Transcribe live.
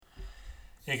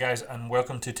Hey guys, and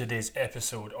welcome to today's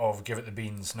episode of Give It the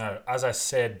Beans. Now, as I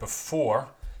said before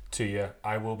to you,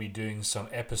 I will be doing some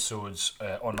episodes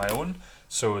on my own.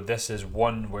 So, this is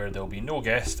one where there'll be no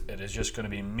guest. It is just going to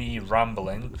be me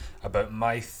rambling about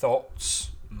my thoughts,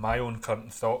 my own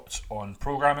current thoughts on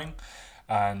programming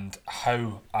and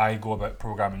how I go about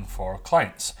programming for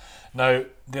clients. Now,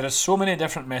 there are so many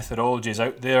different methodologies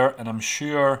out there, and I'm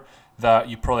sure that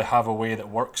you probably have a way that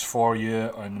works for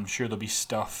you, and I'm sure there'll be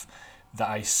stuff that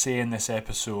I say in this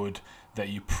episode that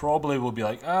you probably will be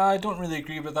like, I don't really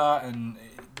agree with that, and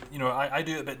I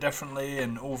do it a bit differently,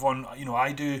 and over on,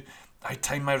 I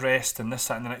time my rest and this,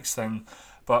 that, and the next thing.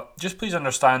 But just please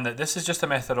understand that this is just a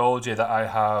methodology that I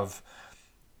have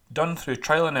done through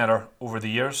trial and error over the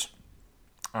years,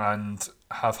 and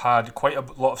have had quite a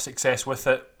lot of success with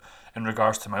it in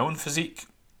regards to my own physique,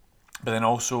 but then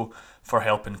also for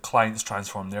helping clients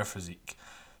transform their physique.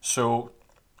 So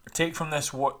take from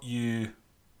this what you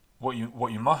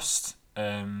must,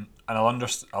 and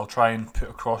I'll try and put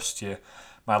across to you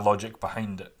my logic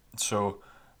behind it. So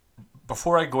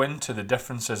before I go into the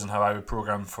differences in how I would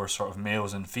program for sort of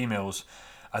males and females,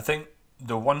 I think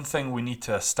the one thing we need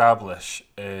to establish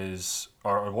is,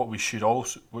 or what we should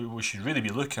really be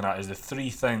looking at, is the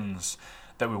three things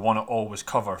that we want to always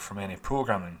cover from any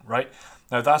programming, right?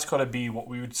 Now that's got to be what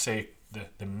we would say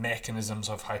the mechanisms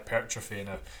of hypertrophy.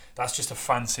 Now that's just a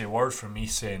fancy word for me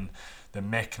saying the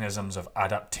mechanisms of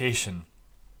adaptation.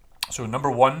 So number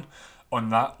one on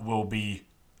that will be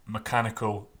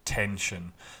mechanical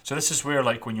tension. So this is where,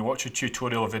 like, when you watch a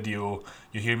tutorial video,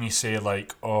 you hear me say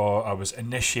like, oh, I was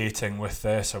initiating with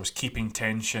this, I was keeping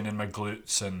tension in my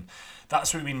glutes, and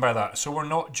that's what we mean by that. So we're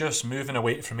not just moving a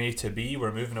weight from A to B,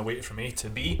 we're moving a weight from A to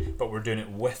B, but we're doing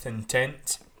it with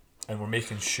intent, and we're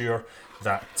making sure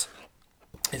that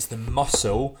it's the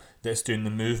muscle that's doing the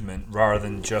movement rather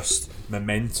than just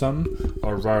momentum,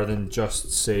 or rather than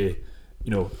just say,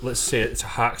 let's say it's a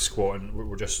hack squat and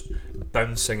we're just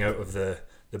bouncing out of the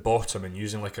bottom and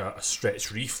using like a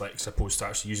stretch reflex opposed to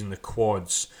actually using the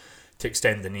quads to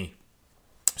extend the knee.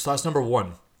 So that's number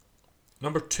one.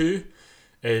 Number two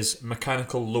is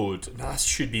mechanical load. Now that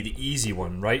should be the easy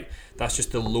one, right? That's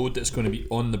just the load that's going to be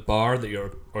on the bar that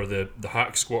you're, or the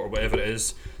hack squat or whatever it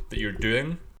is that you're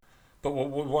doing. But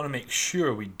what we want to make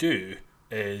sure we do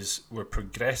is we're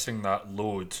progressing that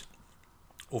load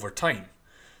over time.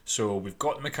 So we've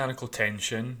got the mechanical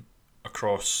tension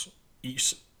across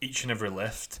each and every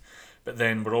lift, but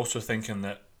then we're also thinking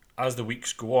that as the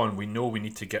weeks go on, we know we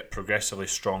need to get progressively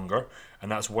stronger, and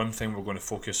that's one thing we're going to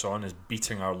focus on, is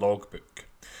beating our logbook.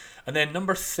 And then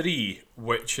number three,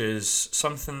 which is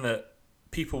something that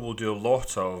people will do a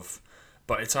lot of,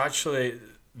 but it's actually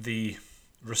the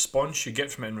response you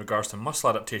get from it in regards to muscle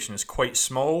adaptation is quite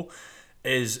small,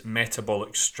 is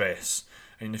metabolic stress.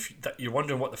 And if you're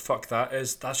wondering what the fuck that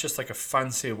is, that's just like a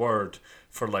fancy word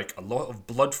for like a lot of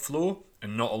blood flow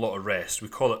and not a lot of rest. We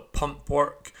call it pump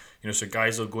work. So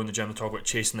guys will go in the gym and talk about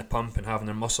chasing the pump and having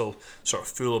their muscle sort of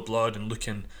full of blood and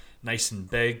looking nice and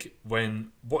big,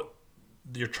 when what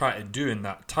you're trying to do in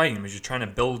that time is you're trying to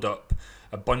build up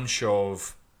a bunch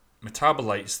of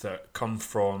metabolites that come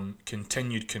from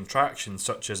continued contraction,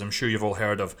 such as, I'm sure you've all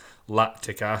heard of,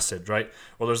 lactic acid, right?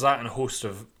 Well, there's that and a host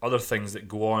of other things that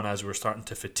go on as we're starting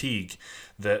to fatigue.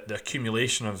 The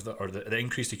accumulation of the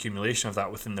increased accumulation of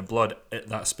that within the blood at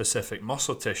that specific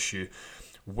muscle tissue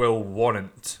will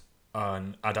warrant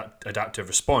an adaptive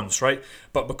response, right?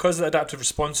 But because the adaptive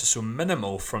response is so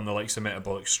minimal from the likes of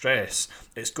metabolic stress,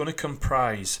 it's going to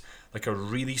comprise like a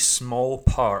really small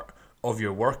part of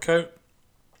your workout.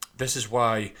 This is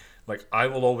why, like, I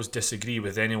will always disagree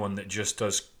with anyone that just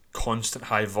does constant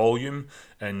high volume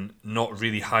and not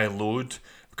really high load,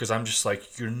 because I'm just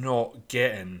like, you're not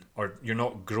getting, or you're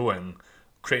not growing,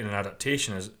 creating an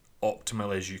adaptation as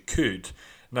optimally as you could.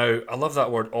 Now, I love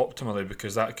that word optimally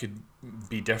because that could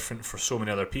be different for so many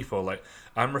other people. Like,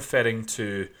 I'm referring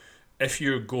to, if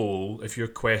your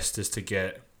quest is to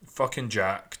get fucking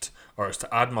jacked, or it's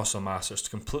to add muscle mass, or it's to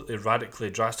completely,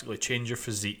 radically, drastically change your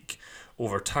physique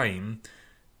over time,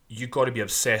 you got to be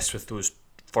obsessed with those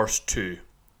first two,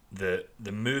 the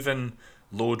moving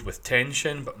load with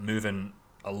tension, but moving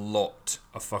a lot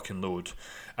of fucking load.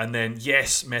 And then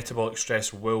yes, metabolic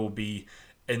stress will be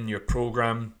in your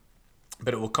program,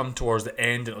 but it will come towards the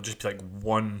end and it'll just be like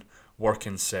one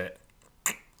working set.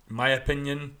 My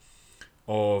opinion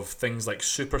of things like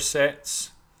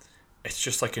supersets, it's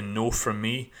just like a no from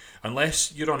me.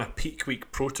 Unless you're on a peak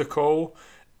week protocol,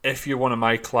 if you're one of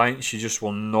my clients, you just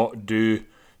will not do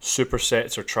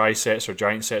supersets or trisets or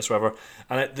giant sets or whatever.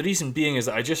 And the reason being is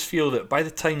that I just feel that by the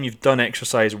time you've done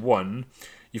exercise one,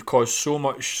 you've caused so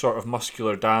much sort of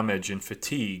muscular damage and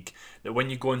fatigue that when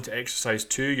you go into exercise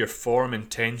 2, your form and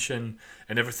tension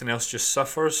and everything else just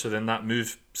suffers. So then that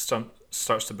move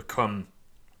starts to become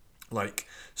like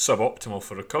suboptimal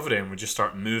for recovery, and we just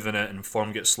start moving it and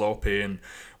form gets sloppy and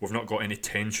we've not got any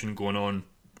tension going on.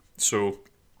 So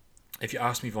if you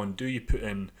ask me, Vaughn, do you put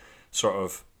in sort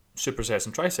of supersets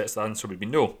and trisets, the answer would be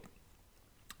no.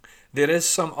 There is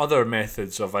some other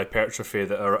methods of hypertrophy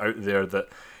that are out there that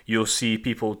you'll see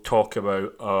people talk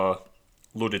about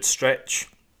loaded stretch,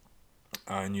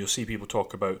 and you'll see people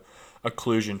talk about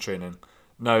occlusion training.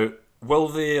 Now, will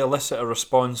they elicit a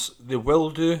response? They will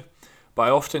do, but I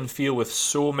often feel with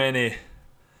so many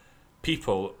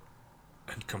people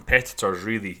and competitors,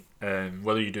 really,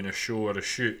 whether you're doing a show or a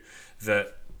shoot,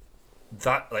 that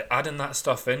like adding that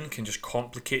stuff in can just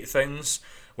complicate things,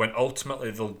 when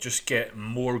ultimately they'll just get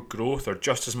more growth or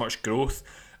just as much growth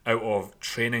out of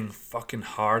training fucking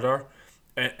harder.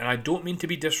 And I don't mean to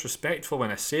be disrespectful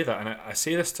when I say that, and I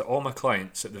say this to all my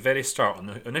clients at the very start. On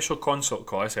the initial consult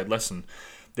call, I said, listen,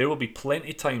 there will be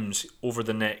plenty times over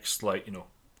the next,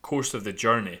 course of the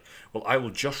journey, well, I will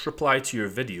just reply to your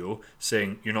video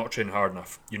saying, you're not training hard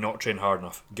enough,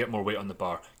 get more weight on the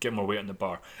bar,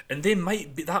 and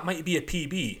that might be a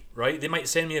PB, right? They might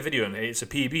send me a video and hey, it's a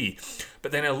PB,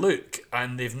 but then I look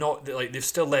and they've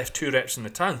still left 2 reps in the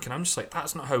tank, and I'm just like,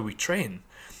 that's not how we train.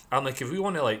 I'm like, if we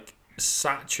want to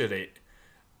saturate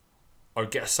or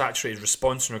get a saturated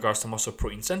response in regards to muscle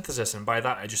protein synthesis, and by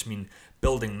that I just mean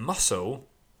building muscle,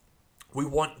 we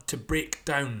want to break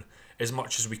down as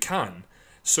much as we can.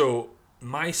 So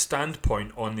my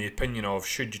standpoint on the opinion of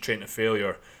should you train to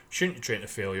failure, shouldn't you train to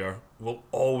failure, will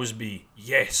always be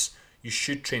yes, you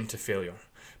should train to failure.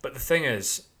 But the thing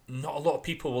is, not a lot of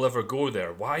people will ever go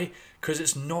there. Why? Because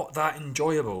it's not that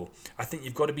enjoyable. I think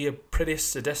you've got to be a pretty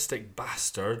sadistic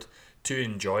bastard to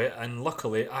enjoy it, and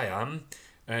luckily I am,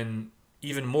 and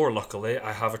even more luckily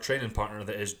I have a training partner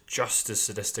that is just as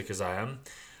sadistic as I am,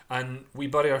 and we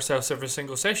bury ourselves every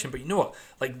single session. But you know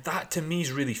what? That to me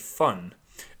is really fun.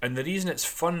 And the reason it's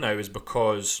fun now is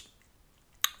because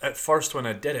at first when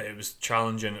I did it, it was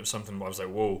challenging. It was something where I was like,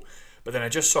 whoa. But then I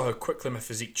just saw how quickly my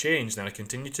physique changed, and I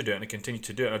continued to do it, and I continued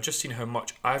to do it. And I've just seen how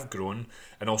much I've grown,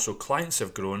 and also clients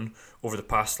have grown over the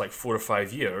past 4 or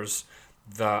 5 years,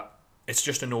 that it's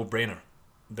just a no-brainer.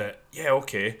 That, yeah,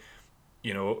 okay,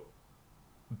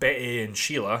 Betty and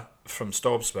Sheila from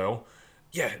Stobswell,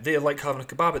 yeah, they like having a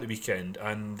kebab at the weekend,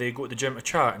 and they go to the gym to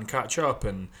chat and catch up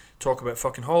and talk about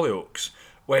fucking Hollyoaks,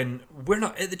 when we're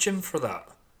not at the gym for that.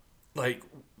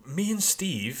 Me and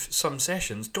Steve, some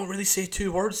sessions, don't really say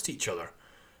 2 words to each other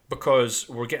because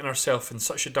we're getting ourselves in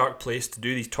such a dark place to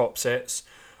do these top sets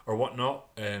or whatnot.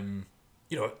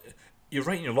 You're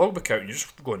writing your logbook out and you're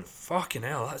just going, fucking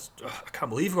hell, I can't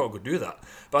believe I've got to go do that.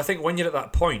 But I think when you're at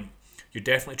that point, you're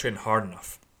definitely training hard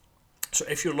enough. So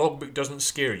if your logbook doesn't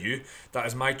scare you, that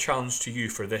is my challenge to you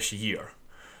for this year.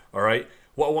 Alright?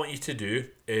 What I want you to do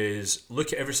is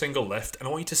look at every single lift, and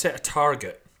I want you to set a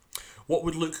target. What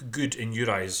would look good in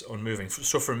your eyes on moving?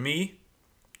 So for me,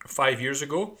 5 years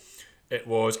ago, it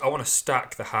was, I want to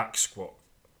stack the hack squat.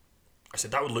 I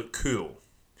said that would look cool.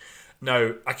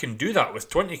 Now, I can do that with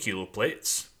 20 kilo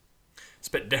plates. It's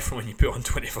a bit different when you put on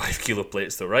 25 kilo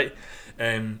plates though, right?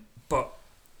 But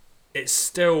it's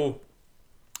still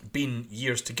been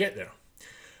years to get there.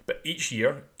 But each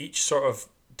year, each sort of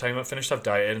time I've finished, I've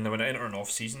dieted, and then when I enter an off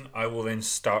season, I will then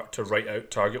start to write out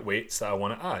target weights that I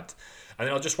want to add, and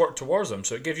then I'll just work towards them.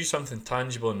 So it gives you something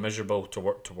tangible and measurable to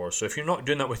work towards. So if you're not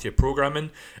doing that with your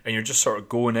programming, and you're just sort of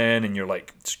going in and you're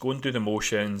just going through the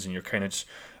motions, and you're kind of just,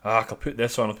 I'll put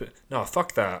this on, no,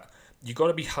 fuck that. You got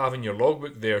to be having your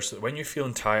logbook there, so that when you're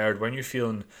feeling tired, when you're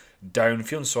feeling down,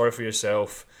 feeling sorry for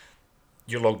yourself,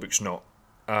 your logbook's not.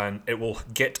 And it will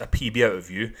get a PB out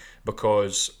of you,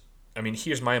 because,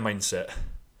 here's my mindset.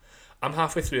 I'm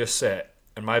halfway through a set,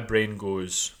 and my brain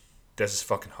goes, this is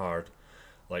fucking hard.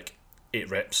 8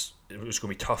 reps, it was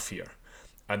going to be tough here.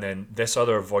 And then this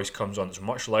other voice comes on that's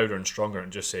much louder and stronger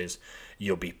and just says,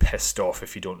 you'll be pissed off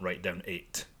if you don't write down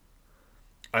 8.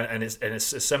 And it's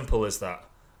as simple as that.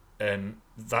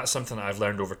 That's something that I've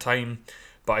learned over time.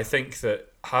 But I think that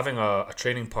having a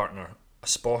training partner, a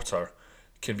spotter,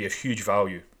 can be of huge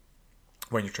value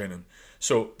when you're training.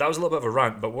 So that was a little bit of a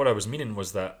rant, but what I was meaning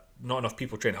was that not enough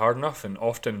people train hard enough, and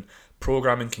often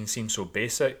programming can seem so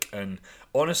basic, and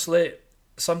honestly,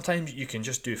 sometimes you can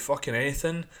just do fucking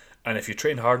anything, and if you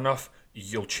train hard enough,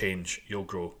 you'll change, you'll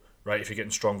grow, right, if you're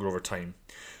getting stronger over time.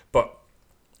 But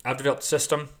I've developed a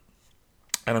system,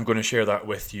 and I'm going to share that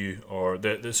with you, or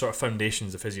the sort of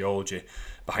foundations, the physiology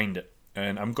behind it.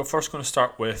 And I'm first going to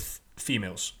start with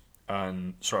females,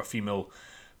 and sort of female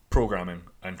programming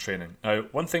and training. Now,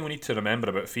 one thing we need to remember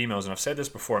about females, and I've said this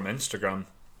before on Instagram,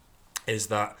 is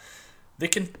that they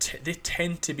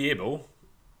tend to be able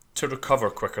to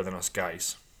recover quicker than us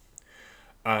guys.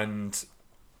 And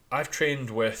I've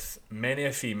trained with many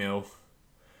a female,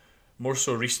 more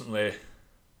so recently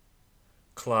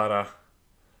Clara,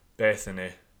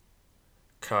 Bethany,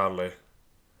 Carly,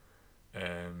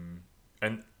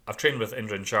 and I've trained with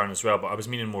Indra and Sharon as well, but I was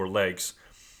meaning more legs.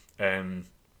 And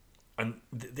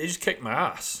they just kick my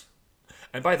ass.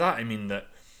 And by that I mean that,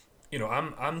 you know,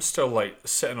 I'm still like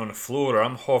sitting on the floor, or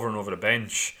I'm hovering over the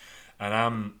bench,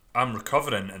 and I'm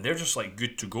recovering, and they're just like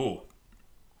good to go.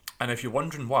 And if you're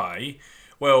wondering why,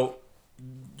 well,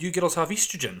 you girls have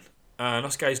estrogen, and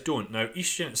us guys don't. Now,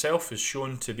 estrogen itself is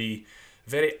shown to be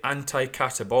very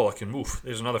anti-catabolic, and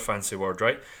there's another fancy word,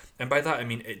 right? And by that I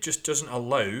mean it just doesn't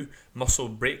allow muscle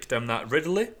breakdown that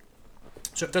readily.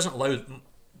 So if it doesn't allow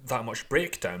that much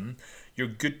breakdown, you're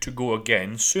good to go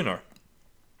again sooner.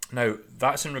 Now,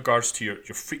 that's in regards to your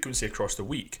frequency across the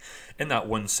week. In that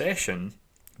one session,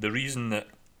 the reason that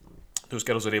those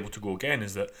girls are able to go again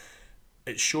is that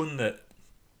it's shown that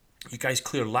you guys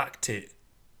clear lactate,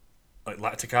 like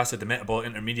lactic acid, the metabolic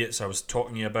intermediates I was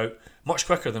talking to you about, much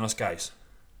quicker than us guys.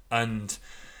 And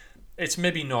it's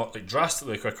maybe not like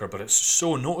drastically quicker, but it's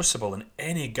so noticeable. And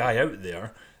any guy out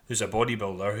there who's a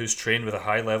bodybuilder, who's trained with a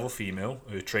high level female,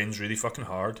 who trains really fucking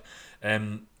hard,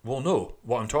 will know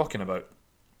what I'm talking about.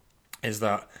 Is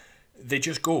that they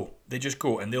just go,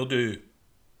 and they'll do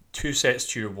 2 sets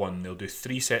to your 1, they'll do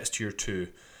 3 sets to your 2,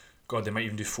 God, they might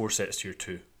even do 4 sets to your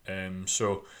 2.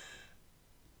 So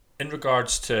in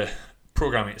regards to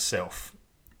programming itself,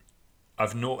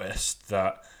 I've noticed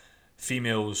that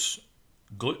females'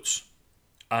 glutes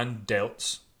and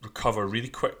delts recover really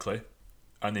quickly,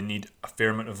 and they need a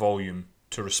fair amount of volume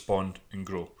to respond and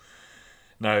grow.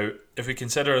 Now, if we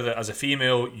consider that as a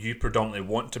female, you predominantly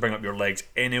want to bring up your legs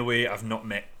anyway, I've not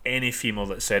met any female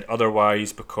that said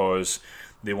otherwise, because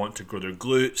they want to grow their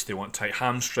glutes, they want tight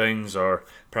hamstrings, or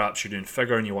perhaps you're doing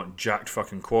figure and you want jacked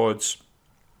fucking quads.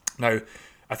 Now,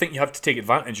 I think you have to take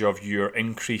advantage of your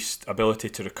increased ability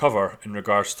to recover in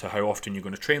regards to how often you're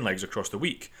going to train legs across the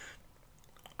week.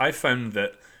 I've found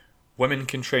that women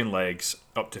can train legs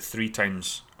up to 3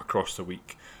 times across the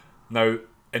week. Now,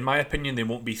 in my opinion, they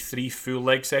won't be 3 full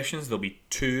leg sessions, they'll be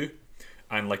 2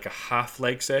 and like a half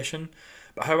leg session.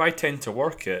 But how I tend to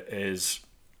work it is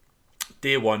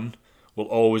day 1 will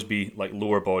always be like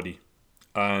lower body,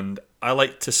 and I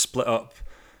like to split up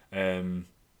glutes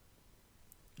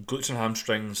and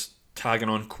hamstrings, tagging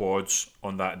on quads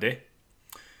on that day.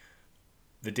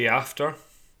 The day after,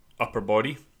 upper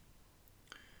body.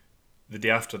 The day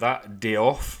after that, day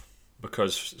off,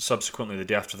 because subsequently the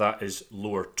day after that is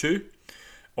lower 2.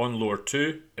 On lower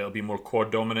 2, it'll be more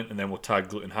quad dominant, and then we'll tag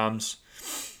glute and hams.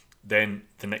 Then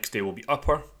the next day will be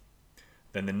upper.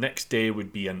 Then the next day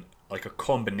would be like a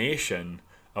combination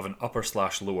of an upper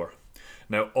 / lower.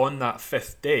 Now, on that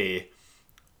 5th day,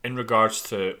 in regards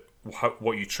to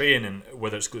what you train, and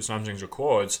whether it's glutes and hamstrings or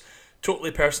quads,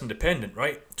 totally person dependent,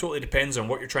 right? Totally depends on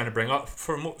what you're trying to bring up.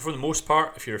 For the most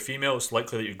part, if you're a female, it's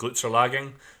likely that your glutes are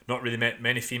lagging. Not really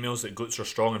many females that glutes are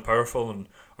strong and powerful,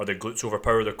 or their glutes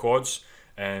overpower their quads.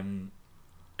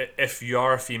 If you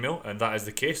are a female and that is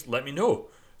the case, let me know.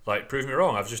 Like, prove me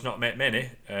wrong. I've just not met many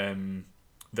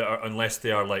that are, unless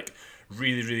they are like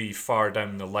really, really far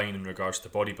down the line in regards to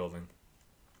bodybuilding.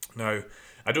 Now,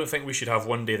 I don't think we should have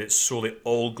one day that's solely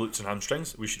all glutes and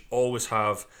hamstrings. We should always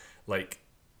have like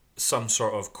some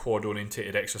sort of quad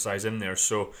orientated exercise in there.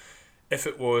 So if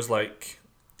it was like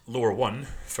lower 1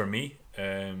 for me,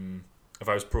 if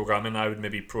I was programming, I would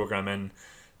maybe program in,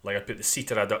 like, I'd put the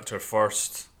seated adductor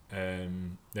first,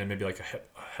 then maybe like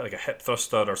a hip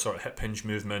thruster or sort of hip hinge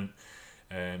movement,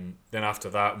 then after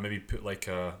that maybe put like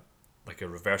a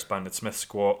reverse banded Smith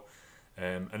squat,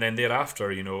 and then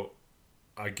thereafter, you know,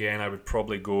 again I would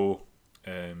probably go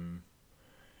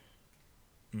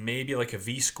maybe like a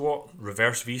V squat,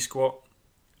 reverse V squat,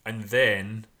 and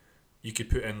then you could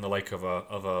put in the like of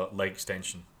a leg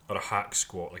extension or a hack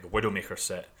squat, like a Widowmaker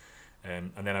set,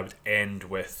 and then I would end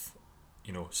with,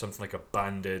 you know, something like a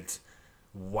banded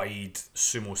wide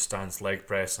sumo stance leg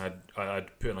press, and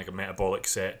I'd put in like a metabolic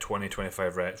set,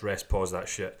 20-25 reps, rest pause, that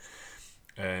shit.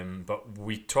 But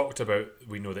we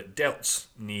know that delts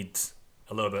need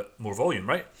a little bit more volume,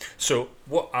 right? So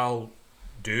what I'll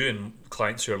do, and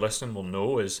clients who are listening will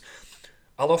know, is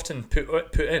I'll often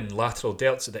put in lateral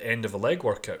delts at the end of a leg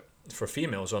workout for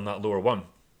females on that lower 1.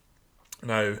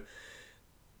 Now,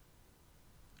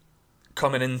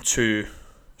 coming into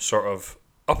sort of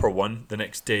upper 1 the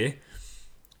next day,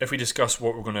 if we discuss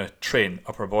what we're going to train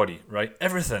upper body, right?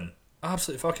 Everything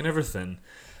absolutely fucking everything.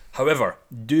 However,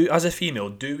 as a female,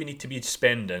 do we need to be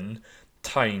spending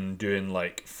time doing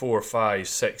like 4, 5,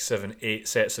 6, 7, 8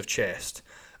 sets of chest?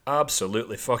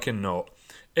 Absolutely fucking not.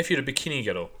 If you're a bikini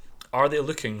girl, are they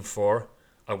looking for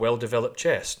a well-developed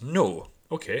chest? No.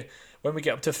 Okay. When we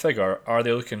get up to figure, are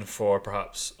they looking for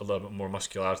perhaps a little bit more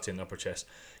muscularity in the upper chest?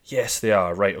 Yes, they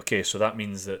are. Right. Okay. So that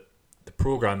means that the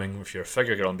programming, if you're a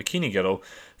figure girl and bikini girl,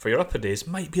 for your upper days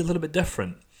might be a little bit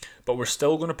different. But we're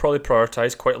still going to probably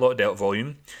prioritise quite a lot of delt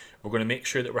volume. We're going to make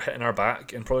sure that we're hitting our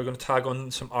back and probably going to tag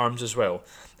on some arms as well.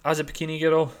 As a bikini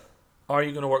girl, are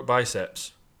you going to work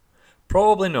biceps?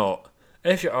 Probably not.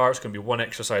 If you are, it's going to be one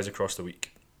exercise across the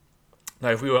week. Now,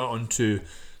 if we went on to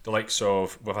the likes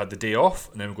of, we've had the day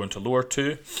off, and then we're going to lower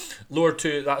two. Lower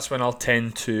two, that's when I'll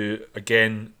tend to,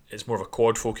 again, it's more of a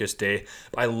quad focused day,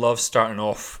 but I love starting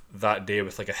off that day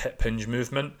with like a hip hinge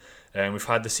movement. And we've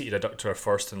had the seated adductor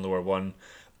first in lower one.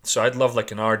 So I'd love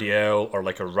like an RDL or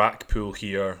like a rack pull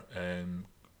here.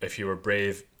 If you were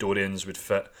brave, Dorians would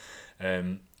fit.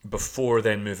 Before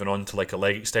then moving on to like a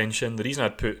leg extension. The reason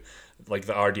I'd put like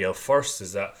the RDL first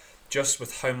is that just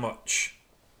with how much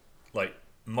like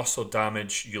muscle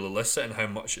damage you'll elicit and how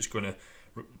much it's going to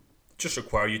just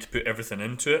require you to put everything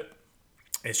into it,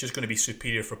 it's just going to be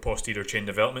superior for posterior chain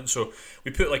development. So we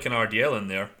put like an RDL in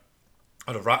there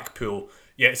or a rack pull.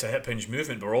 Yeah, it's a hip hinge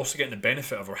movement, but we're also getting the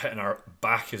benefit of we're hitting our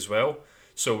back as well.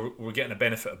 So we're getting a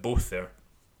benefit of both there.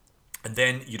 And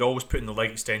then you'd always put in the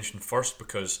leg extension first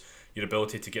because your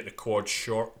ability to get the quad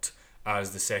short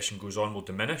as the session goes on will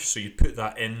diminish. So you put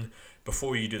that in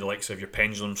before you do the likes of your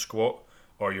pendulum squat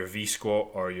or your V squat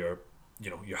or your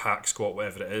hack squat,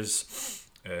 whatever it is.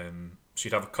 So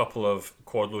you'd have a couple of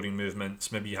quad loading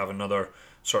movements. Maybe you have another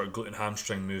sort of glute and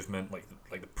hamstring movement like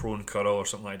the prone curl or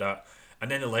something like that. And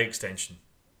then the leg extension.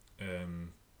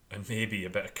 And maybe a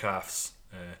bit of calves.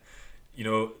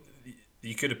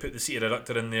 You could have put the seated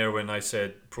adductor in there when I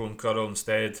said prone curl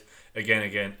instead.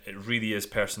 Again, it really is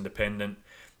person dependent.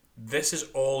 This is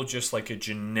all just like a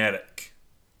generic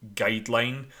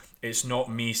guideline. It's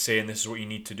not me saying this is what you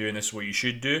need to do and this is what you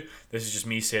should do. This is just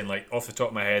me saying, like, off the top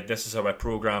of my head, this is how I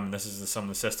program and this is some of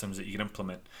the systems that you can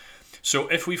implement. So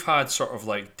if we've had sort of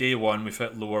like day one, we've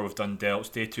hit lower, we've done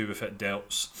delts. Day two, we've hit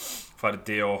delts. We've had a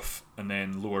day off and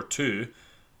then lower two.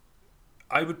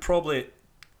 I would probably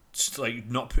like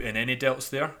not put in any delts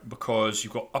there because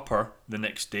you've got upper the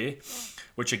next day,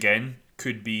 which again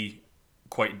could be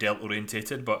quite delt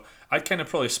orientated, but I'd kind of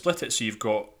probably split it so you've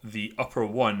got the upper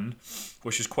one,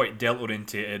 which is quite delt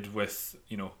orientated with,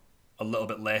 a little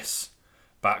bit less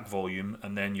back volume,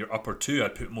 and then your upper two,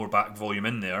 I'd put more back volume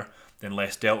in there than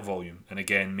less delt volume, and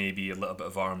again maybe a little bit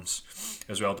of arms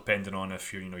as well, depending on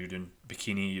if you're you're doing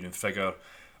bikini, you're doing figure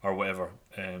or whatever.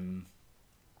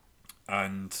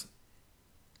 And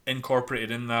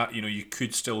incorporated in that, you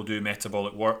could still do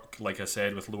metabolic work, like I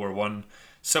said, with lower one.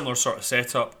 Similar sort of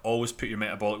setup. Always put your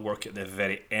metabolic work at the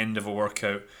very end of a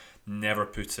workout. Never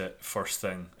put it first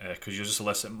thing, because you'll just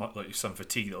elicit some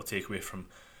fatigue that'll take away from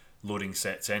loading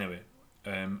sets anyway.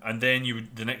 And then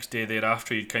the next day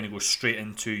thereafter, you'd kind of go straight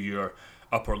into your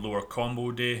upper lower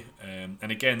combo day.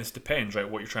 And again, this depends, right,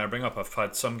 what you're trying to bring up. I've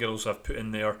had some girls I've put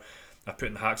in there. I've put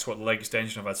in the hack squat, the leg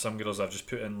extension. I've had some girls I've just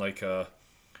put in like a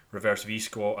reverse V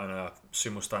squat and a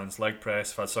sumo stance leg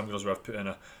press. I've had some girls where I've put in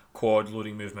a quad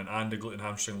loading movement and a glute and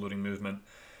hamstring loading movement.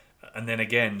 And then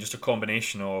again, just a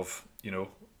combination of,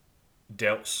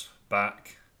 delts,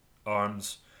 back,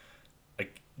 arms,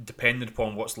 like depending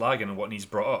upon what's lagging and what needs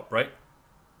brought up, right?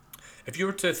 If you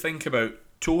were to think about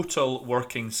total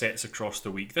working sets across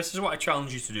the week, this is what I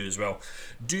challenge you to do as well.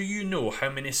 Do you know how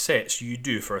many sets you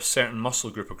do for a certain muscle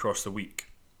group across the week?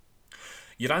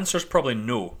 Your answer is probably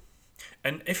no.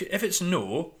 And if it's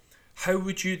no, how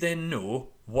would you then know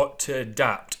what to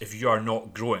adapt if you are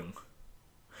not growing?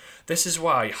 This is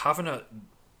why having a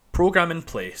program in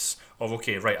place of,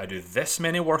 okay, right, I do this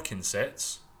many working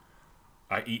sets,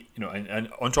 I eat, and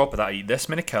on top of that, I eat this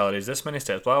many calories, this many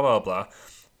steps, blah, blah, blah.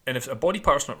 And if a body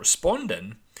part's not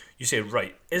responding, you say,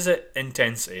 right, is it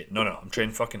intensity? No, I'm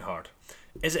training fucking hard.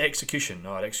 Is it execution?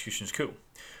 No, execution's cool.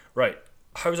 Right,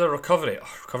 how's our recovery?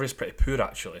 Recovery's pretty poor,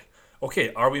 actually.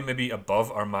 Okay, are we maybe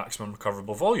above our maximum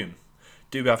recoverable volume?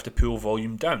 Do we have to pull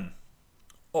volume down?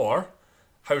 Or,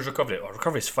 how's recovery? Oh,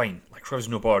 recovery's fine. Like, recovery's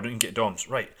no bother, don't get DOMs.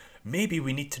 Right, maybe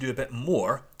we need to do a bit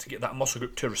more to get that muscle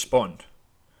group to respond.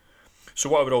 So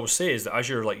what I would always say is that as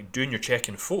you're like doing your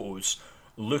check-in photos,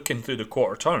 looking through the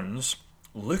quarter turns,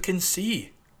 look and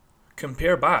see.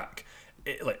 Compare back.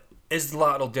 Is the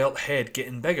lateral delt head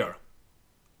getting bigger?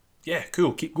 Yeah,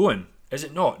 cool, keep going. Is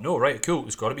it not? No, right, cool,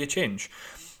 there's got to be a change.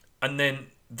 And then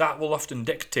that will often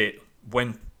dictate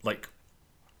when, like,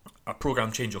 a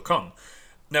program change will come.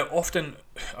 Now, often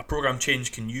a program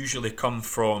change can usually come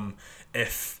from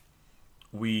if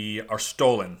we are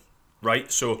stalling,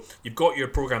 right? So you've got your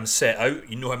program set out,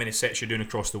 you know how many sets you're doing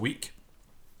across the week,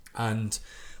 and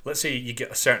let's say you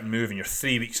get a certain move and you're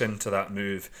 3 weeks into that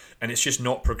move and it's just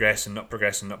not progressing.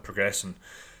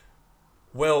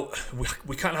 Well,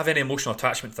 we can't have any emotional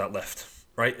attachment to that lift,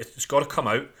 right? It's got to come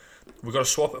out. We've got to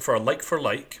swap it for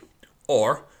like,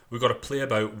 or we've got to play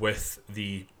about with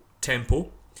the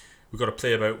tempo. We've got to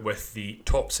play about with the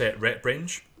top set rep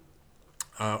range,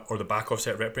 or the back off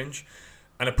set rep range,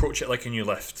 and approach it like a new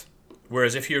lift.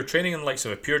 Whereas if you're training in the likes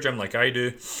of a pure gym like I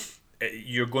do,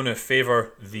 you're going to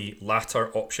favour the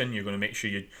latter option. You're going to make sure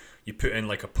you put in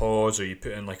like a pause, or you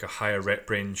put in like a higher rep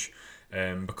range,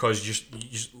 because you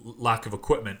just lack of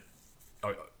equipment.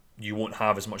 You won't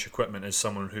have as much equipment as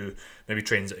someone who maybe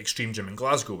trains at Extreme Gym in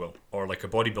Glasgow will, or like a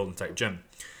bodybuilding type gym.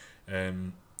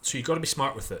 So you've got to be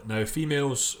smart with it. Now,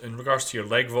 females, in regards to your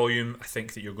leg volume, I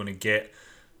think that you're going to get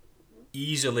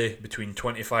easily between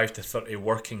 25 to 30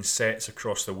 working sets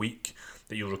across the week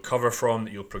that you'll recover from,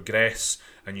 that you'll progress,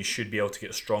 and you should be able to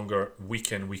get stronger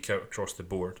week in, week out across the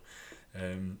board.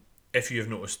 If you have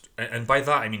noticed, and by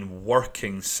that I mean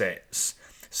working sets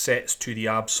to the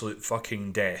absolute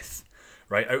fucking death,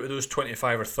 right? Out of those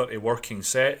 25 or 30 working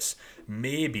sets,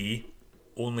 maybe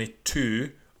only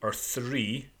 2 or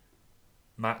 3,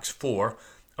 max 4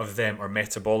 of them are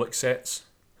metabolic sets.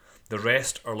 The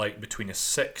rest are like between a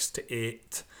 6 to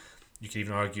 8, you could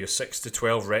even argue a 6 to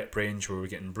 12 rep range, where we're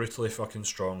getting brutally fucking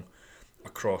strong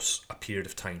across a period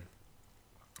of time.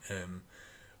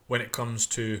 When it comes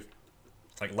to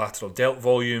like lateral delt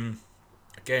volume,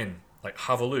 again, like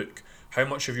have a look. How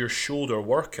much of your shoulder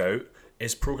workout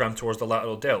is programmed towards the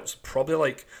lateral delts?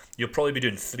 You'll probably be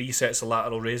doing 3 sets of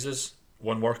lateral raises,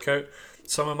 one workout.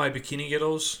 Some of my bikini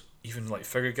girls, even like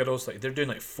figure girls, like they're doing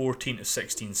like 14 to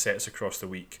 16 sets across the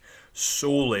week,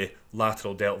 solely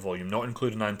lateral delt volume, not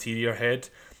including anterior head.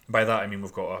 By that I mean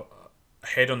we've got a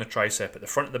head on the tricep at the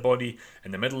front of the body,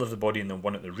 in the middle of the body, and then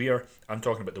one at the rear. I'm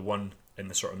talking about the one in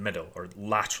the sort of middle, or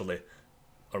laterally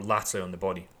on the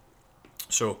body.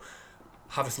 So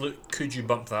have a look, could you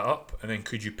bump that up, and then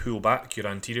could you pull back your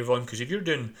anterior volume? Because if you're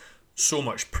doing so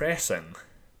much pressing,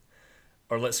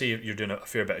 or let's say you're doing a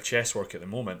fair bit of chest work at the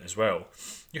moment as well,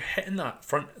 you're hitting that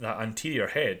anterior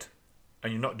head,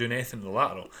 and you're not doing anything to the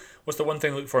lateral. What's the one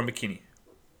thing I look for in bikini?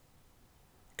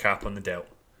 Cap on the delt.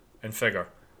 In figure,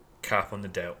 cap on the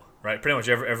delt. Right, pretty much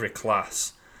every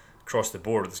class across the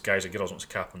board, this guys or girls wants a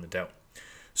cap on the delt.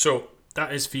 So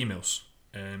that is females.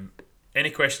 Any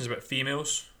questions about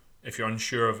females? If you're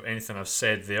unsure of anything I've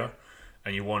said there,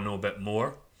 and you want to know a bit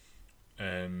more,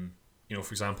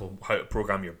 for example, how to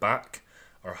program your back,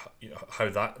 or how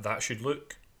that should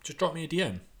look, just drop me a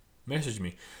DM, message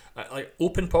me. Like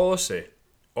open policy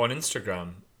on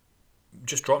Instagram,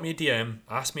 just drop me a DM,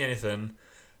 ask me anything,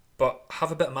 but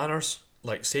have a bit of manners.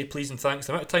 Like say please and thanks.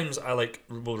 The amount of times I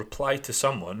will reply to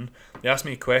someone, they ask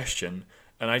me a question,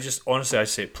 and I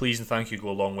say please and thank you go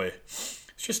a long way.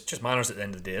 It's just manners at the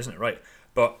end of the day, isn't it? Right?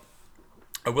 But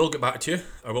I will get back to you.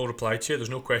 I will reply to you. There's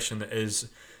no question that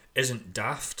isn't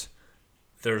daft.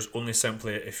 There's only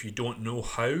simply, if you don't know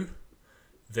how,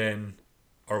 then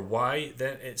or why,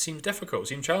 then it seems difficult, it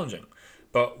seems challenging.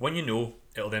 But when you know,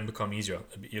 it'll then become easier.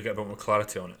 You'll get a bit more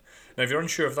clarity on it. Now, if you're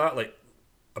unsure of that, like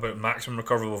about maximum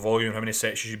recoverable volume, how many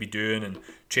sets you should be doing, and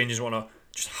changes and whatnot,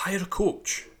 just hire a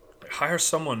coach. Like hire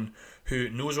someone who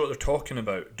knows what they're talking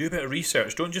about. Do a bit of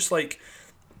research. Don't just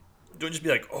be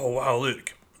like, oh wow,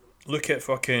 look at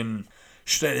fucking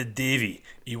Shredded Davy.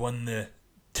 He won the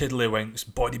Tiddlywinks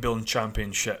bodybuilding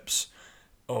championships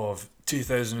of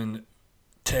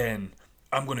 2010.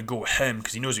 I'm going to go with him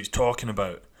because he knows what he's talking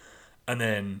about. And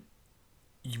then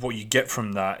what you get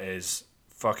from that is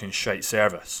fucking shite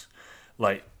service.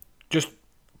 Like, just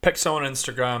pick someone on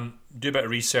Instagram, do a bit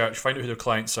of research, find out who their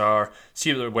clients are,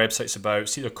 see what their website's about,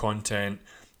 see their content,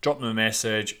 drop them a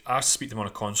message, ask to speak to them on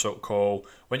a consult call.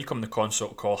 When you come on the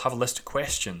consult call, have a list of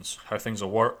questions, how things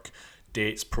will work,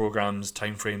 dates, programs,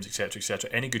 timeframes, etc., etc.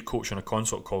 Any good coach on a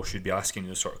consult call should be asking you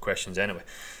those sort of questions anyway.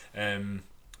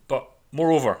 But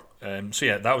moreover,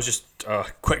 that was just a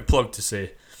quick plug to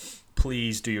say,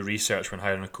 please do your research when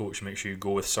hiring a coach. Make sure you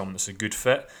go with someone that's a good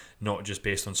fit, not just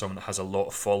based on someone that has a lot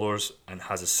of followers and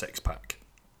has a six-pack.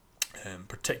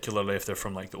 Particularly if they're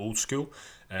from like the old school,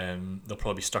 they'll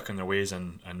probably be stuck in their ways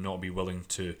and not be willing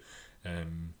to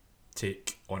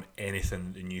take on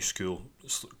anything the new school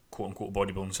quote-unquote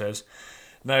bodybuilding says.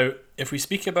 Now, if we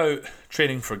speak about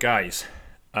training for guys,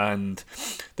 and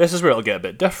this is where it'll get a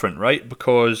bit different, right?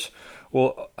 Because,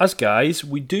 well, as guys,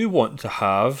 we do want to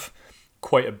have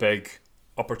quite a big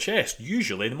upper chest.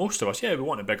 Usually, the most of us, we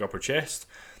want a big upper chest.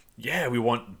 Yeah, we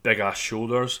want big ass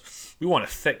shoulders. We want a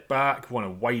thick back. We want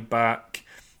a wide back.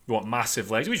 We want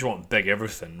massive legs. We just want big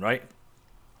everything, right?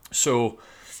 So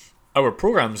our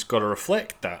program's got to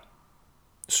reflect that.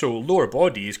 So lower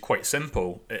body is quite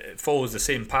simple. It follows the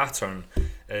same pattern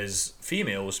as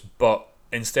females, but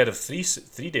instead of 3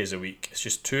 days a week, it's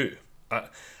just 2.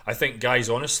 I think, guys,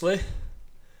 honestly,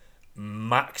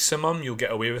 maximum you'll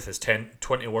get away with is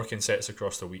 20 working sets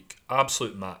across the week.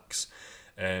 Absolute max.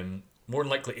 More than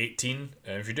likely 18.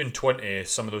 If you're doing 20,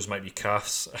 some of those might be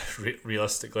calves,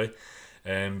 realistically.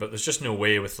 But there's just no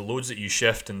way with the loads that you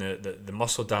shift and the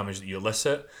muscle damage that you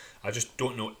elicit. I just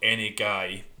don't know any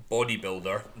guy,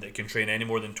 bodybuilder, that can train any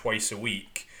more than twice a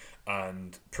week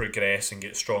and progress and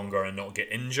get stronger and not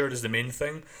get injured is the main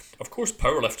thing. Of course,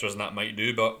 powerlifters and that might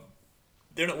do, but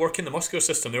they're not working the muscular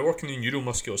system. They're working the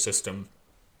neuromuscular system,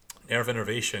 nerve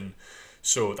innervation.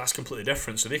 So that's completely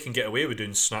different. So they can get away with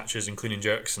doing snatches and clean and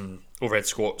jerks and overhead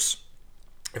squats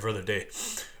every other day.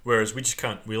 Whereas we just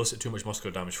can't. We elicit too much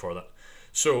muscular damage for that.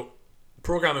 So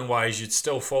programming wise, you'd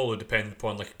still follow depending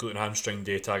upon like a glute and hamstring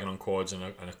day tagging on quads and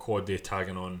a quad day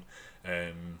tagging on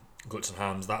glutes and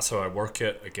hams. That's how I work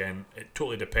it. Again, it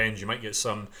totally depends. You might get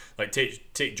some, like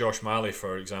take Josh Malley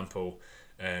for example.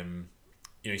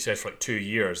 He said for like 2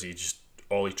 years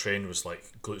all he trained was like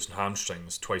glutes and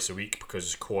hamstrings twice a week because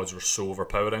his quads were so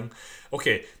overpowering.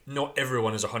 Okay, not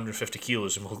everyone is 150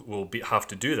 kilos and will have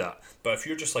to do that. But if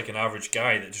you're just like an average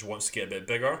guy that just wants to get a bit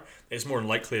bigger, it's more than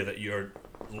likely that you're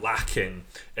lacking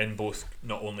in both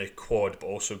not only quad but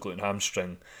also glute and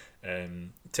hamstring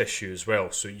tissue as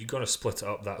well. So you're going to split it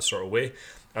up that sort of way.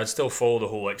 I'd still follow the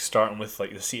whole like starting with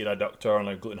like the seated adductor and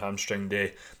like glute and hamstring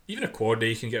day. Even a quad day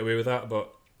you can get away with that,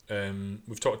 but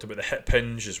we've talked about the hip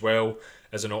hinge as well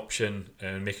as an option,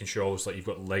 and making sure always like you've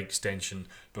got leg extension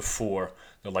before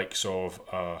the likes of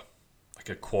like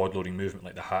a quad loading movement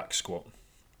like the hack squat.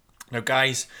 Now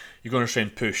guys, you're going to train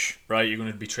push, right? You're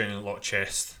going to be training a lot of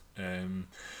chest.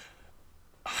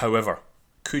 However,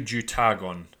 could you tag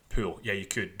on pull? Yeah, you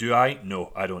could. Do I?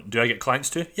 No, I don't. Do I get clients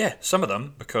to? Yeah, some of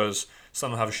them, because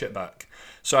some have a shit back.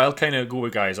 So I'll kind of go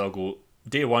with guys. I'll go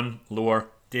day 1 lower,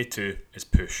 day 2 is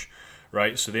push.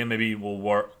 Right, so then maybe we'll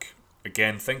work,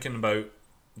 again, thinking about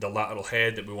the lateral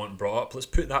head that we want brought up. Let's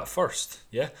put that first,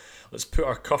 yeah? Let's put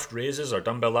our cuffed raises, our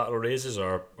dumbbell lateral raises,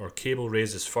 our cable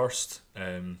raises first.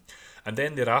 And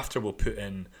then thereafter we'll put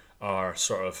in our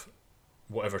sort of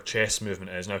whatever chest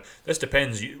movement is. Now, this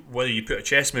depends whether you put a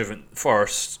chest movement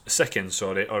first,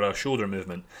 or a shoulder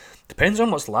movement. Depends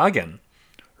on what's lagging,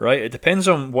 right? It depends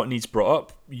on what needs brought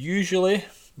up. Usually,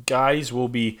 guys will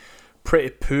be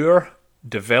pretty poor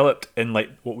developed in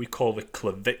like what we call the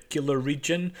clavicular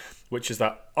region, which is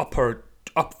that quote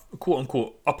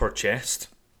unquote upper chest,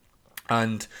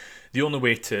 and the only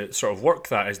way to sort of work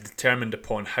that is determined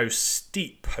upon how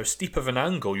steep of an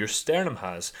angle your sternum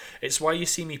has. It's why you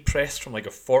see me pressed from like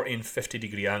a 40 and 50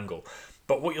 degree angle.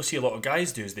 But what you'll see a lot of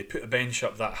guys do is they put a bench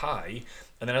up that high,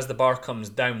 and then as the bar comes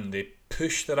down, they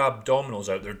push their abdominals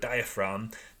out, their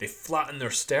diaphragm, they flatten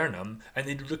their sternum, and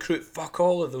they recruit fuck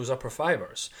all of those upper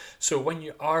fibers. So when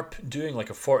you are doing like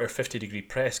a 40 or 50 degree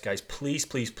press, guys, please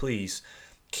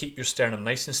keep your sternum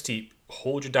nice and steep,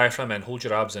 hold your diaphragm in, hold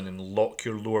your abs in, and lock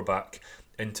your lower back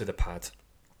into the pad.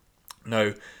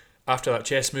 Now, after that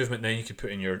chest movement, then you can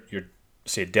put in your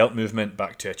say delt movement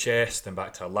back to a chest, then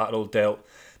back to a lateral delt.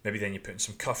 Maybe then you put in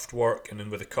some cuffed work, and then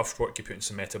with the cuffed work you put in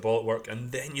some metabolic work,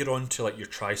 and then you're on to like your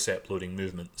tricep loading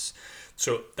movements.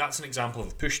 So that's an example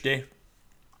of a push day.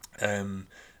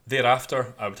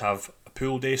 Thereafter, I would have a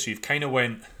pull day. So you've kind of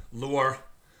went lower,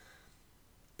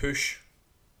 push,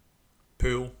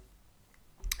 pull,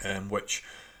 which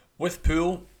with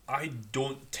pull, I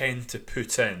don't tend to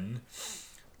put in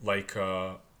like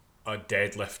a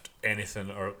deadlift, anything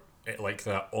or like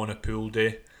that on a pull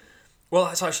day. Well,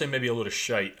 that's actually maybe a load of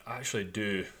shite. I actually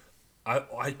do.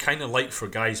 I kind of like for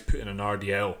guys putting an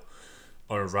RDL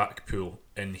or a rack pull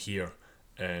in here,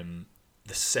 the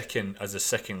second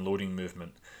loading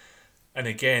movement. And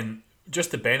again,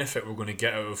 just the benefit we're going to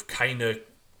get out of kind of,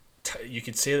 you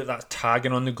could say that that's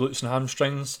tagging on the glutes and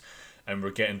hamstrings, and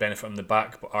we're getting benefit on the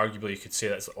back, but arguably you could say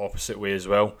that's the opposite way as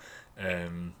well.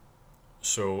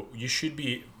 So you should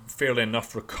be fairly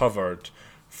enough recovered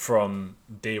from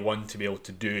day 1 to be able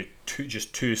to do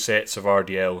just two sets of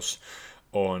RDLs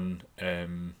on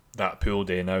that pull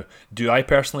day. Now, do I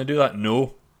personally do that?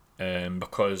 No,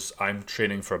 because I'm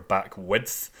training for back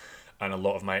width and a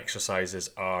lot of my exercises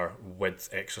are width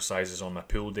exercises on my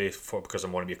pull day because I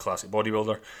want to be a classic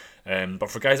bodybuilder.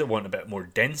 But for guys that want a bit more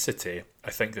density,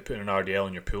 I think that putting an RDL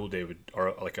on your pull day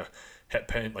or like a hip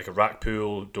pen, like a rack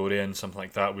pull, Dorian, something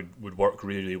like that would work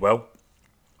really, really well.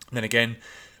 And then again,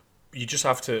 you just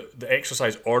have to, the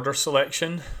exercise order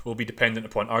selection will be dependent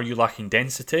upon, are you lacking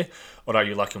density or are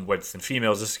you lacking width? And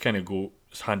females, this kind of goes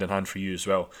hand in hand for you as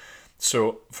well.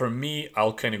 So for me,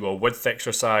 I'll kind of go a width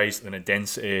exercise, then a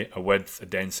density, a width, a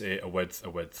density, a width, a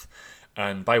width.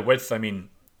 And by width, I mean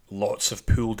lots of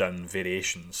pull down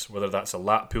variations, whether that's a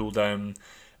lat pull down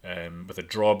with a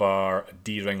drawbar, a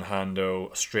D-ring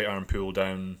handle, a straight arm pull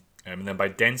down. And then by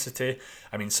density,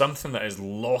 I mean something that is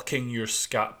locking your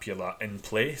scapula in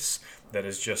place, that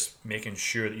is just making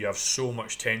sure that you have so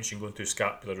much tension going through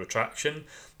scapular retraction.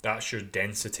 That's your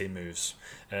density moves.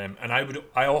 And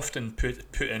I often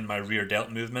put in my rear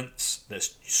delt movements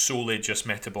that's solely just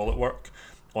metabolic work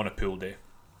on a pull day.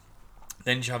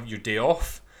 Then you have your day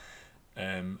off,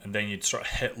 and then you'd sort of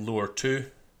hit lower 2,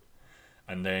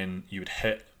 and then you would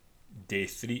hit day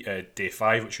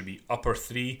 5, which would be upper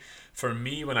 3. For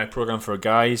me, when I program for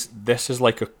guys, this is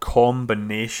like a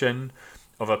combination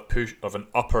of an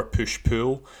upper push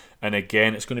pull, and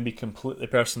again, it's going to be completely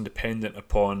person dependent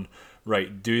upon,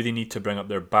 right, do they need to bring up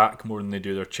their back more than they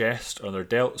do their chest or their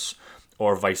delts,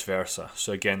 or vice versa.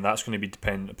 So again, that's going to be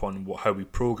dependent upon how we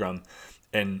program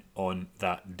in on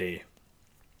that day.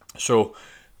 So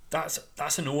that's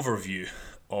an overview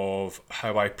of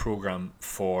how I program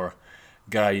for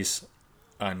guys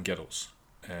and girls.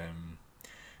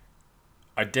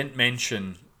 I didn't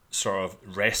mention sort of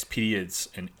rest periods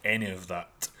in any of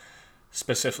that,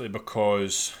 specifically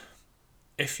because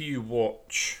if you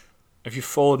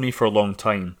followed me for a long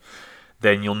time,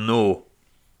 then you'll know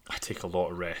I take a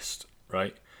lot of rest,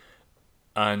 right?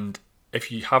 And if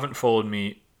you haven't followed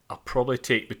me, I'll probably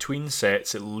take between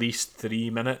sets at least 3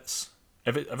 minutes.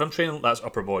 If I'm training, that's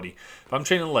upper body. If I'm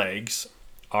training legs,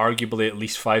 arguably at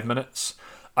least 5 minutes.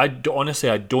 Honestly,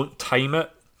 I don't time it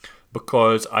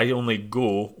because I only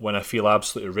go when I feel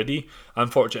absolutely ready. I'm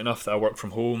fortunate enough that I work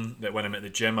from home, that when I'm at the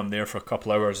gym, I'm there for a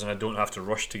couple hours and I don't have to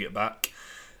rush to get back,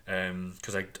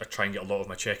 because I try and get a lot of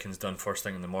my check-ins done first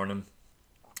thing in the morning.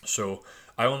 So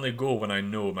I only go when I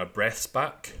know my breath's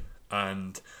back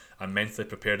and I'm mentally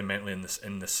prepared and mentally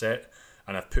in the set,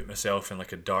 and I've put myself in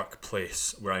like a dark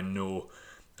place where I know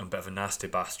I'm a bit of a nasty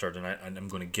bastard and I'm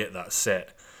going to get that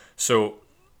set. So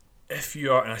if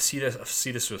you are, and I see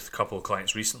this with a couple of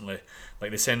clients recently,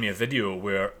 like they send me a video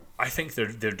where I think they're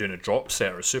doing a drop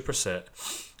set or a superset,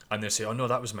 and they say, oh no,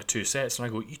 that was my 2 sets, and I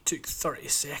go, you took 30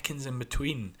 seconds in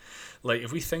between. Like,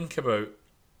 if we think about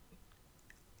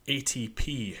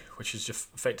ATP, which is just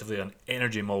effectively an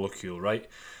energy molecule, right?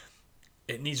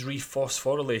 It needs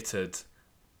rephosphorylated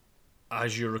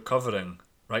as you're recovering,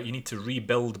 right? You need to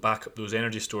rebuild back up those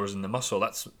energy stores in the muscle.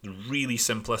 That's the really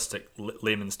simplistic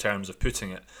layman's terms of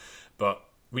putting it. But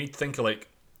we need to think of like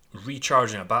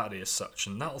recharging a battery as such,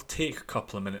 and that'll take a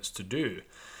couple of minutes to do.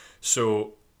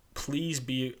 So please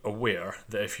be aware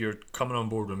that if you're coming on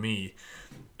board with me,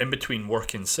 in between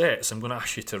working sets, I'm going to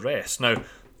ask you to rest. Now,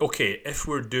 okay, if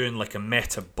we're doing like a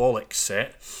metabolic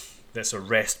set, that's a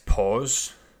rest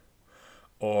pause,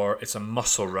 or it's a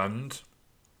muscle round,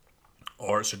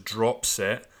 or it's a drop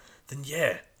set, then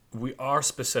yeah, we are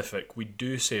specific. We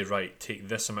do say, right, take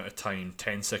this amount of time,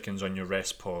 10 seconds on your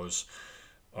rest pause,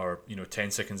 or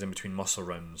 10 seconds in between muscle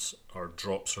rounds, or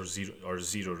drops, or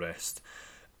zero rest.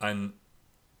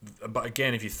 But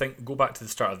again, if you go back to the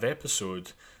start of the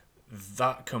episode,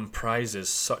 that comprises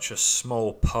such a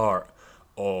small part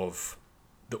of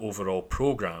the overall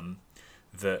program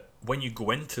that when you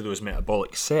go into those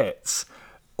metabolic sets,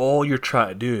 all you're trying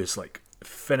to do is like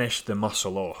finish the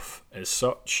muscle off as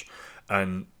such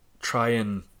and try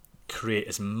and create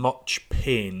as much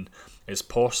pain as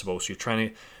possible. So you're trying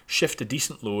to shift a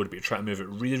decent load, but you're trying to move it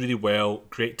really, really well,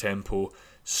 great tempo,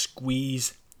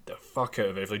 squeeze the fuck out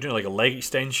of it. If you're doing like a leg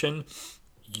extension,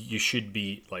 you should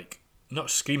be like not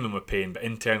screaming with pain, but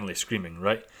internally screaming,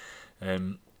 right?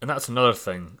 And that's another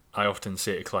thing I often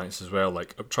say to clients as well,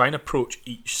 like try and approach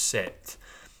each set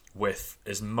with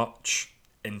as much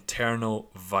internal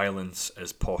violence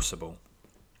as possible.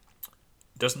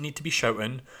 It doesn't need to be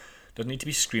shouting, doesn't need to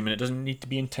be screaming, it doesn't need to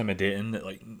be intimidating. That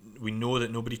like we know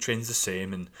that nobody trains the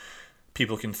same, and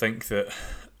people can think that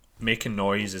making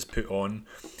noise is put on.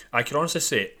 I can honestly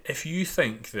say, if you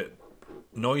think that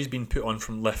noise being put on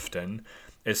from lifting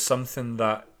is something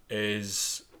that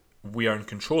we are in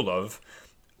control of,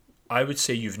 I would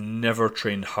say you've never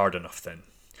trained hard enough then.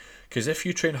 Because if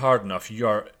you train hard enough,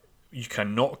 you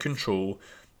cannot control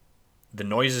the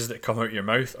noises that come out of your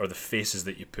mouth or the faces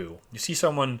that you pull. You see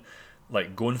someone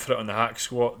like going for it on the hack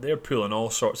squat, they're pulling all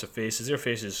sorts of faces. Their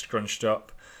face is scrunched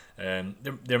up.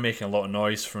 They're making a lot of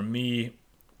noise. For me,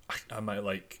 I might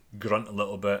like grunt a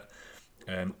little bit.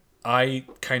 I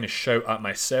kind of shout at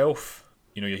myself.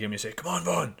 You hear me say, "Come on,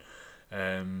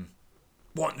 Vaughn,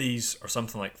 want these," or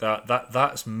something like that.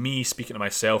 That's me speaking to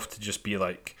myself to just be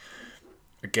like,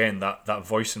 again, that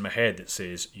voice in my head that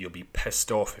says, "You'll be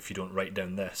pissed off if you don't write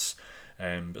down this."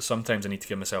 But sometimes I need to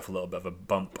give myself a little bit of a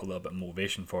bump, a little bit of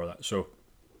motivation for that. So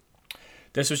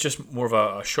this was just more of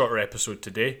a shorter episode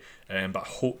today, but I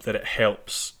hope that it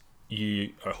helps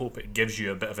you. I hope it gives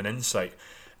you a bit of an insight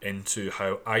into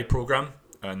how I program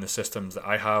and the systems that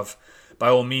I have. By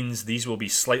all means, these will be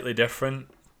slightly different,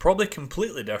 probably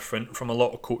completely different from a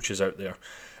lot of coaches out there.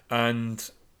 And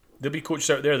there'll be coaches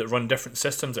out there that run different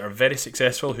systems that are very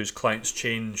successful, whose clients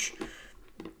change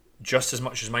just as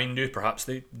much as mine do. Perhaps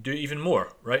they do even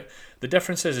more, right? The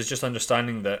difference is just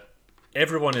understanding that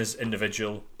everyone is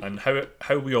individual, and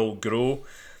how we all grow,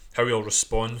 how we all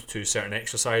respond to certain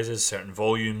exercises, certain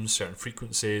volumes, certain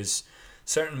frequencies,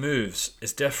 certain moves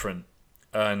is different.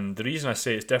 And the reason I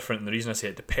say it's different, and the reason I say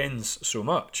it depends so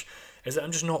much, is that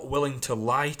I'm just not willing to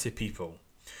lie to people.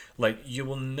 I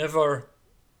will never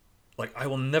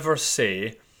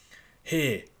say,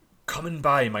 "Hey, come and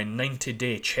buy my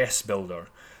 90-day chest builder.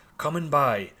 Come and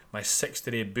buy my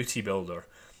 60-day booty builder,"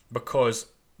 because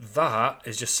that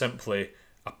is just simply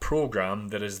a program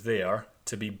that is there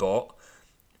to be bought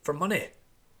for money.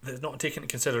 That's not taken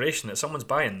into consideration that someone's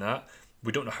buying that.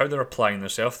 We don't know how they're applying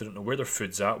themselves. They don't know where their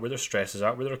food's at, where their stress is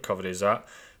at, where their recovery is at,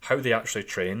 how they actually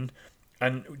train,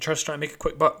 and we're just trying to make a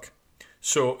quick buck.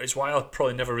 So it's why I'll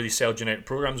probably never really sell generic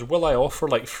programs. Will I offer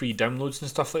like free downloads and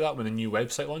stuff like that when a new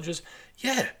website launches?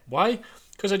 Yeah. Why?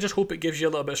 Because I just hope it gives you a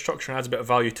little bit of structure and adds a bit of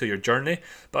value to your journey.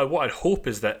 But what I'd hope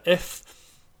is that if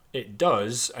it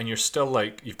does, and you're still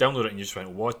like, you've downloaded it and you just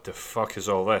went, "What the fuck is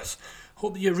all this?"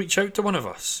 Hope that you reach out to one of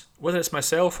us. Whether it's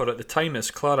myself or at the time it's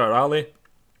Clara or Ali.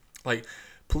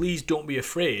 Please don't be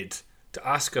afraid to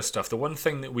ask us stuff. The one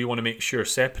thing that we want to make sure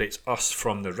separates us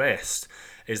from the rest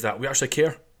is that we actually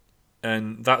care.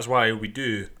 And that's why we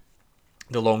do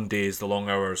the long days, the long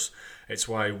hours. It's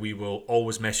why we will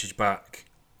always message back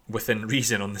within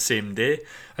reason on the same day.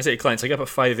 I say to clients, I get up at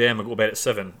 5 a.m, I go to bed at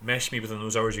 7. Message me within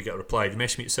those hours, you get a reply. If you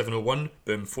message me at 7:01,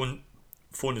 boom,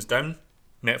 phone is down,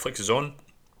 Netflix is on,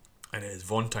 and it is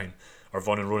Vaughn time, or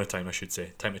Vaughn and Rona time, I should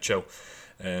say. Time to chill.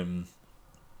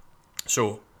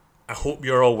 So I hope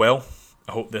you're all well.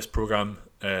 I hope this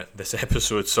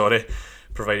episode,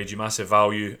 provided you massive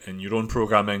value in your own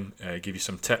programming, give you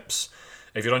some tips.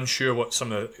 If you're unsure what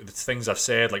some of the things I've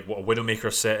said, like what a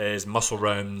Widowmaker set is, muscle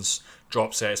rounds,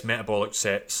 drop sets, metabolic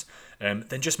sets,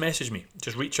 then just message me.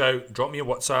 Just reach out, drop me a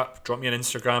WhatsApp, drop me an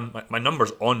Instagram. My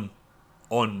number's on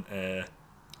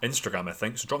Instagram, I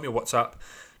think. So drop me a WhatsApp,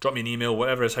 drop me an email,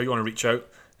 whatever is how you want to reach out.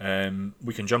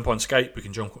 We can jump on Skype, we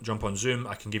can jump on Zoom.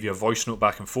 I can give you a voice note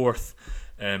back and forth,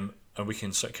 and we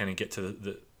can sort of kind of get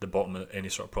to the bottom of any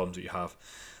sort of problems that you have.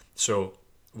 So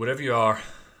wherever you are,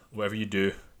 whatever you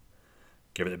do,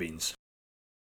 give it the beans.